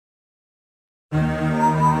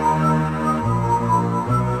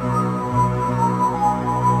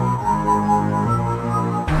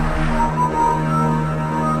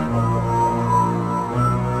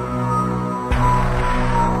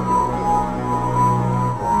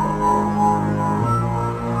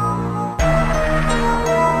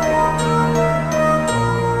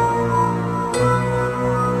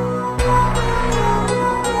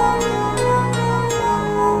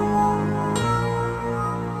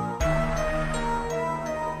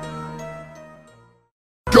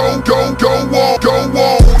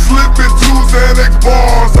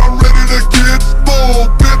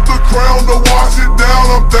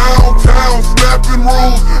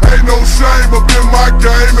up in my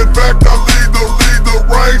game. In fact, I lead the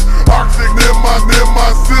range. Oxy in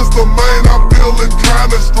my system, man. I'm feeling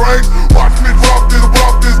kinda strange. Watch me drop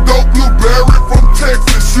this dope blueberry from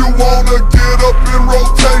Texas. You wanna get up in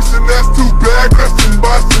rotation? That's too bad. Resting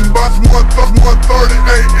by 1:30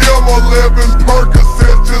 a.m. 11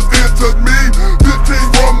 Percocet just entered me.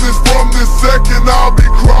 15 from this second, I'll be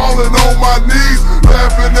crawling on my knees,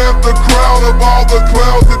 laughing at the crowd of all the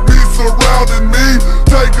clowns that be surrounding me.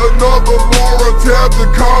 Take another Laura tab to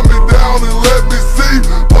calm me down and let me see.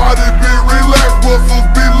 Body be relaxed, muscles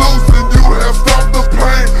be loose, and you have stopped the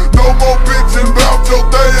pain. No more bitching about your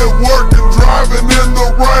day at work and driving in the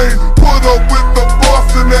rain. Put up with the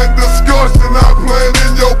busting and discussion I plant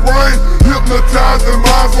in your brain. Hypnotizing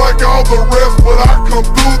minds like all the rest, but I come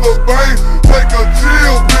through the vein. Take a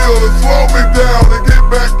chill pill to slow me down and get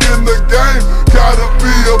back in the game. Gotta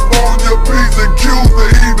be up on your P's and Q's to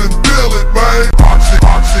even feel it, man. Oxy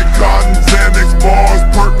Contin, Xanax bars,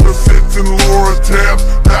 Percocets and Laura tabs.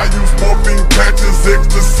 Values, morphine patches,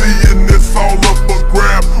 ecstasy, and it's all up a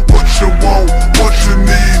grab. What you want, what you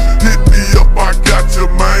need, hit me up, I got you,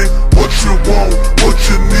 man. What you want, what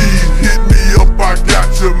you need, hit me up, I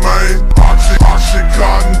got you, man. Oxy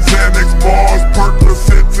Contin, Xanax bars,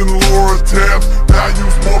 Percocets and Laura tabs.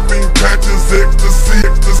 Values, morphine patches, ecstasy,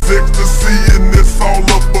 and it's all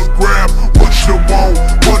up a grab. What you want,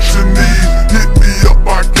 what you need, hit me up,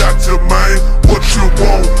 I got you, man. What you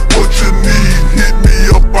want, what you need, hit me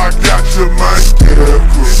up, I got you, man.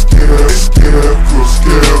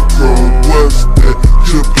 Scarecrow, what's that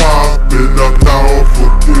you poppin'? I'm now for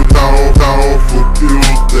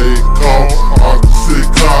pills they call Oxy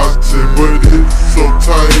Contin, but it's so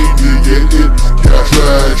tiny, yeah, it got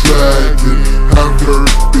dragging. I've heard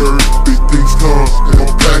big things come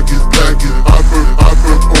and package. I've been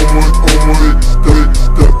on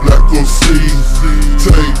the black OC.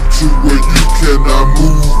 Take to where you cannot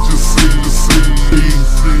move, just see.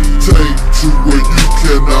 Take to where you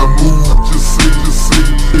cannot move, just see.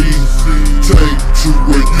 Take to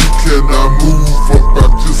where you cannot move,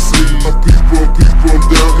 about to see. People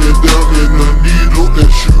down in the needle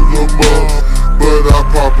and shoot them up, but I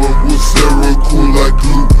pop them with Sarah cool like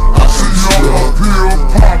glue. I see y'all a pill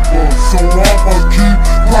popper, so I'ma keep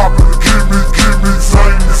poppin'. Give me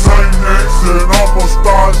Xanax, and I'ma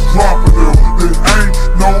start dropping them. It ain't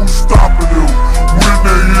no stopping them. When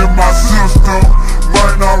they in my system,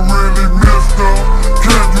 might not really miss them.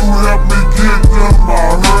 Can you help me get them? I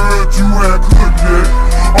heard you had cooked it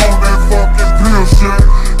on that fucking pill shit.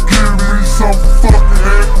 Give me some fucking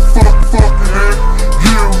heck.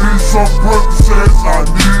 Give me some Percocets. I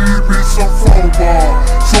need me some 4-bar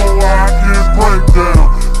so I can break down.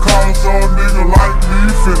 Cause a nigga like me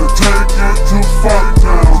finna take it to fuck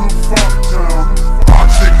down.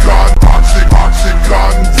 Oxy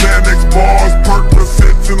Contin, Xanax bars,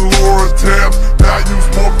 Percocets and Laura tabs. Values,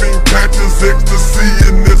 morphine patches, ecstasy,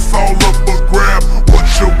 and it's all up a grab. What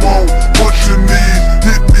you want, what you need,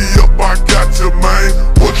 hit me up, I got you, man.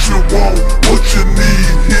 What you want, what you need,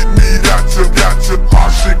 hit me, got you.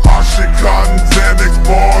 Oxy Contin.